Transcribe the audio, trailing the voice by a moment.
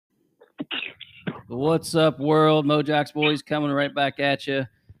What's up, world? Mojax Boys coming right back at you.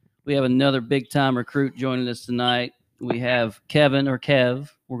 We have another big-time recruit joining us tonight. We have Kevin, or Kev.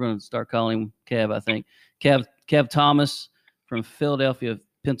 We're going to start calling him Kev, I think. Kev Thomas from Philadelphia,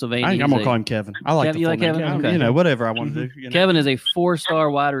 Pennsylvania. I think I'm going to call him Kevin. I like Kev, you like Kevin? Okay. You know, whatever I want to do. You know. Kevin is a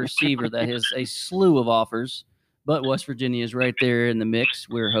 4-star wide receiver that has a slew of offers, but West Virginia is right there in the mix.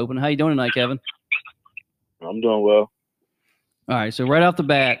 We're hoping. How you doing tonight, Kevin? I'm doing well. All right, so right off the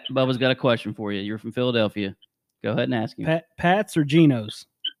bat, Bubba's got a question for you. You're from Philadelphia. Go ahead and ask him. Pat's or Geno's?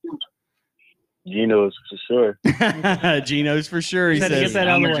 Geno's for sure. Geno's for sure. He says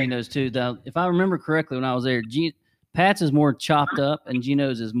I'm a Geno's too. Now, if I remember correctly, when I was there, Pat's is more chopped up, and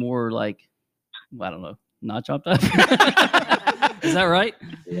Geno's is more like, I don't know, not chopped up. Is that right?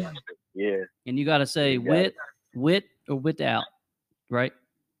 Yeah. And you got to say wit or without, right?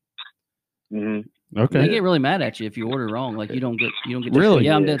 Mm-hmm. Okay. They get really mad at you if you order wrong. Like you don't get. Really?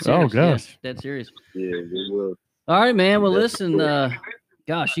 Yeah, I'm dead serious. Oh gosh, dead serious. Yeah, they will. All right, man. Well, listen.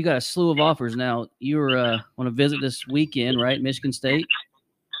 Gosh, you got a slew of offers now. You were on a visit this weekend, right? Michigan State.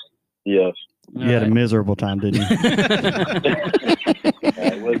 Yes. You had a miserable time, didn't you?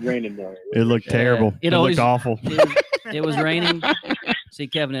 It was raining though. It looked terrible. It looked awful. It was raining. See,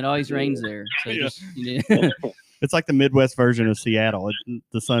 Kevin, it always rains there. So it's like the Midwest version of Seattle.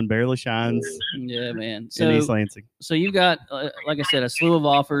 The sun barely shines. Yeah, man. In East Lansing. So you got, like I said, a slew of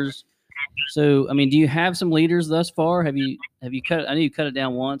offers. So, I mean, do you have some leaders thus far? Have you cut? I know you cut it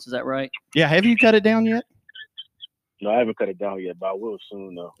down once. Is that right? Yeah. Have you cut it down yet? No, I haven't cut it down yet, but I will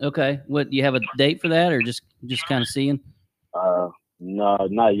soon though. Okay. What, do you have a date for that, or just kind of seeing? No,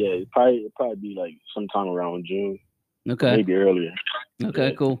 not yet. It'd probably be like sometime around June. Okay. Maybe earlier. Okay,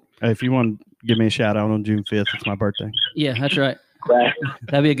 yeah. Cool. If you want to give me a shout out on June 5th, it's my birthday. Yeah, that's right.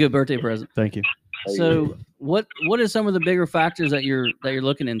 That'd be a good birthday present. Thank you. So, what is some of the bigger factors that you're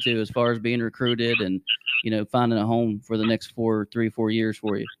looking into as far as being recruited and finding a home for the next 4 years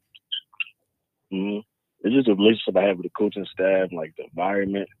for you? Mm-hmm. It's just a relationship I have with the coaching staff, like the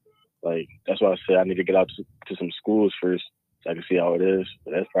environment. Like that's why I said I need to get out to some schools first so I can see how it is.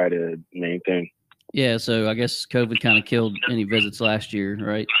 But that's probably the main thing. Yeah, so I guess COVID kind of killed any visits last year,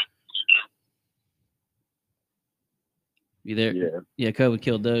 right? You there? Yeah, COVID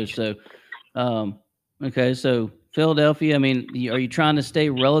killed those. So, okay, so Philadelphia, I mean, are you trying to stay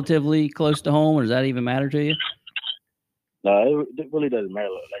relatively close to home, or does that even matter to you? No, it really doesn't matter.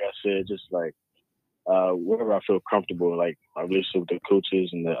 Like I said, just like wherever I feel comfortable, like my relationship with the coaches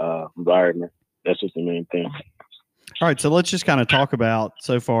and the environment, that's just the main thing. All right, so let's just kind of talk about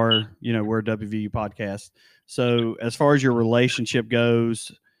so far, we're a WVU podcast. So as far as your relationship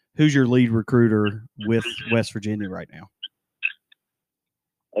goes, who's your lead recruiter with West Virginia right now?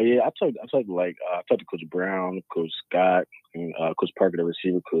 Oh yeah, I talked to Coach Brown, Coach Scott, and Coach Parker, the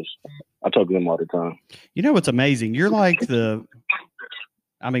receiver coach. I talk to them all the time. You know what's amazing? You're like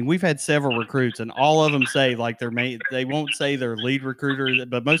we've had several recruits, and all of them say like they won't say their lead recruiter,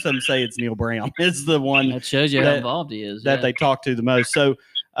 but most of them say it's Neil Brown. It's the one that shows you how involved he is. That they talk to the most. So,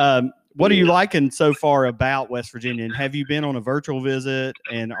 what are you liking so far about West Virginia? And have you been on a virtual visit?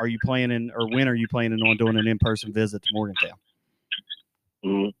 And are you planning, or when are you planning on doing an in-person visit to Morgantown?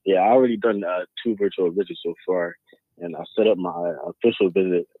 Mm-hmm. Yeah, I already done 2 virtual visits so far, and I set up my official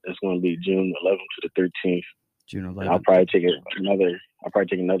visit. It's going to be June 11th to the 13th. June 11th. And I'll probably take another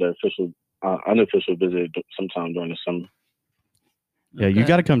official, unofficial visit sometime during the summer. Yeah, you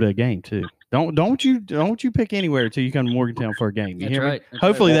got to come to a game too. Don't you pick anywhere until you come to Morgantown for a game. You hear me?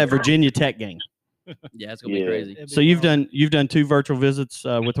 Hopefully that Virginia Tech game. Yeah, it's gonna be crazy. So you've done 2 virtual visits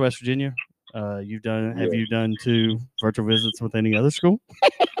with West Virginia. Have you done 2 virtual visits with any other school?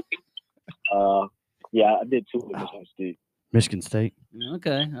 Yeah, I did 2 with Michigan State. Michigan State.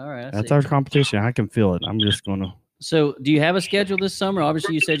 Okay, all right. That's our competition. I can feel it. I'm just gonna. So, do you have a schedule this summer?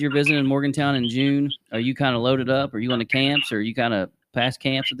 Obviously, you said you're visiting Morgantown in June. Are you kind of loaded up? Are you going to camps? Or are you kind of past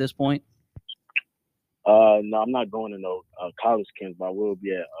camps at this point? No, I'm not going to no college camps, but I will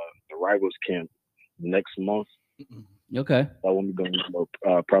be at the Rivals camp next month. Okay. I won't be going to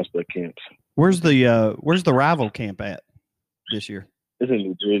no prospect camps. Where's the Rival camp at this year? It's in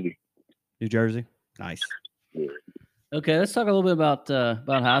New Jersey. New Jersey. Nice. Yeah. Okay, let's talk a little bit about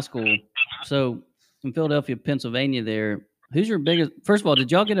high school. So, in Philadelphia, Pennsylvania, who's your biggest? First of all, did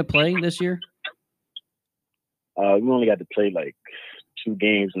y'all get to play this year? We only got to play like 2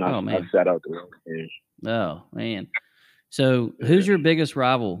 games, and I sat out the game. Oh man! So, who's your biggest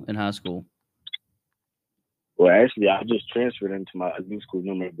rival in high school? Well, actually, I just transferred into my new school,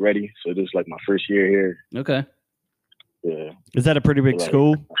 New McGrady, so this is like my first year here. Okay. Yeah. Is that a pretty big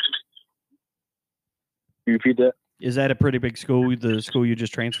school? You repeat that? Is that a pretty big school? The school you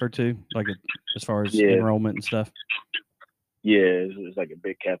just transferred to, like as far as Yeah. enrollment and stuff. Yeah, it's like a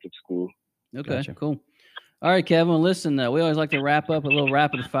big Catholic school. Okay, Gotcha. cool. All right, Kevin. Well, listen, we always like to wrap up a little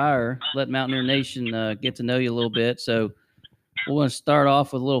rapid fire, let Mountaineer Nation get to know you a little bit. So we're going to start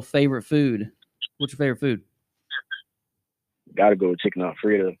off with a little favorite food. What's your favorite food? Gotta go with chicken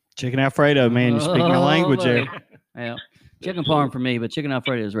Alfredo. Chicken Alfredo, man. You're speaking my language buddy. there. Yeah, chicken parm for me, but chicken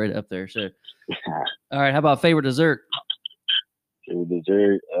Alfredo is right up there. So, all right. How about favorite dessert? Favorite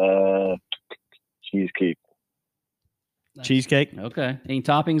dessert, cheesecake. Cheesecake, Okay. Any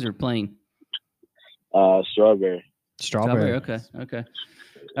toppings or plain? Strawberry. strawberry. Okay. Okay.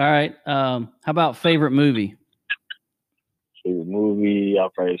 All right. How about favorite movie? Favorite movie, I'll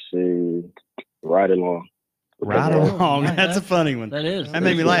probably say Ride Along. Right Oh, along. nice. That's a funny one. That is. That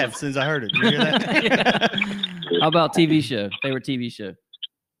made me laugh as soon as I heard it. Did you hear that? How about TV show? Favorite TV show?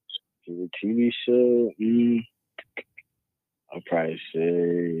 Favorite TV show, I'll probably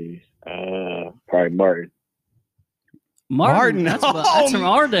say probably Martin. Martin. That's Oh, from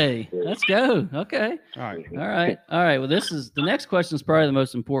our day. Let's go. Okay. All right. All right. All right. Well, the next question is probably the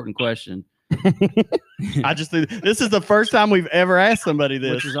most important question, I just think this is the first time we've ever asked somebody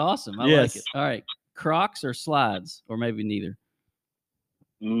this. which is awesome. I Yes. like it. All right. Crocs or slides, or maybe neither.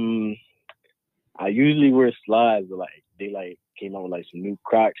 I usually wear slides, but like they like came out with like some new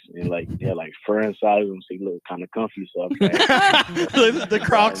Crocs and like they had like fur inside of them, so they look kind of comfy. So I'm like, the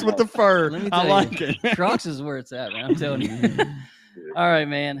Crocs with the fur. Let me I tell like you, it. Crocs is where it's at, man. I'm telling you. All right,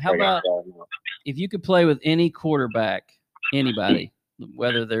 man. How about if you could play with any quarterback, anybody,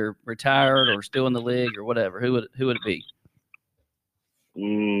 whether they're retired or still in the league or whatever, who would it be?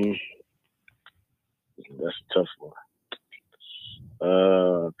 That's a tough one.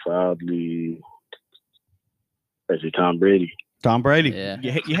 Probably actually Tom Brady. Tom Brady. Yeah.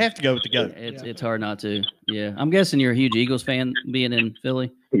 You have to go with the GOAT. It's hard not to. Yeah, I'm guessing you're a huge Eagles fan, being in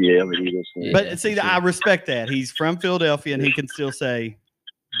Philly. Yeah, I'm an Eagles fan. Yeah, But see, for I sure. respect that. He's from Philadelphia, and he can still say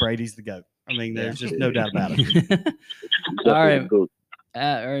Brady's the GOAT. I mean, there's just no doubt about it. All right. Definitely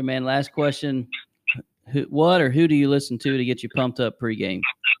All right, man. Last question. Who do you listen to get you pumped up pregame?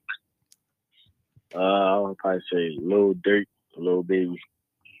 I'll probably say Lil Durk, Lil Baby.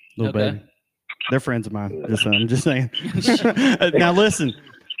 Little Okay. baby. They're friends of mine. I'm just saying. Now, listen,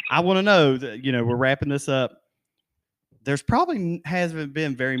 I want to know that, we're wrapping this up. There's probably hasn't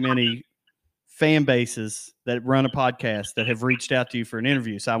been very many fan bases that run a podcast that have reached out to you for an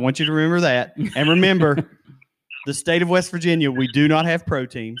interview. So I want you to remember that. And remember, the state of West Virginia, we do not have pro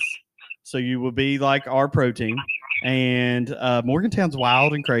teams. So you will be like our pro team. And Morgantown's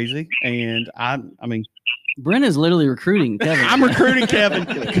wild and crazy. And I mean, Brent is literally recruiting Kevin. I'm recruiting Kevin.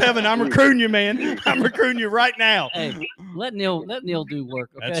 Kevin, I'm recruiting you, man. I'm recruiting you right now. Hey, let Neil do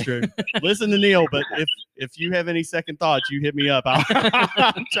work. Okay? That's true. Listen to Neil, but if you have any second thoughts, you hit me up.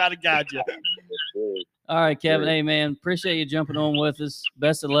 I'll try to guide you. All right, Kevin. Hey, man, appreciate you jumping on with us.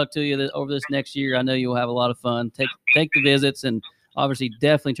 Best of luck to you over this next year. I know you'll have a lot of fun. Take the visits, and obviously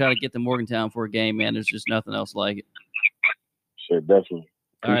definitely try to get to Morgantown for a game, man. There's just nothing else like it. Sure, definitely.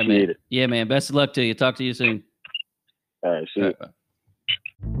 All right, Appreciate man. it. Yeah, man. Best of luck to you. Talk to you soon. All right, see All you. right, bye.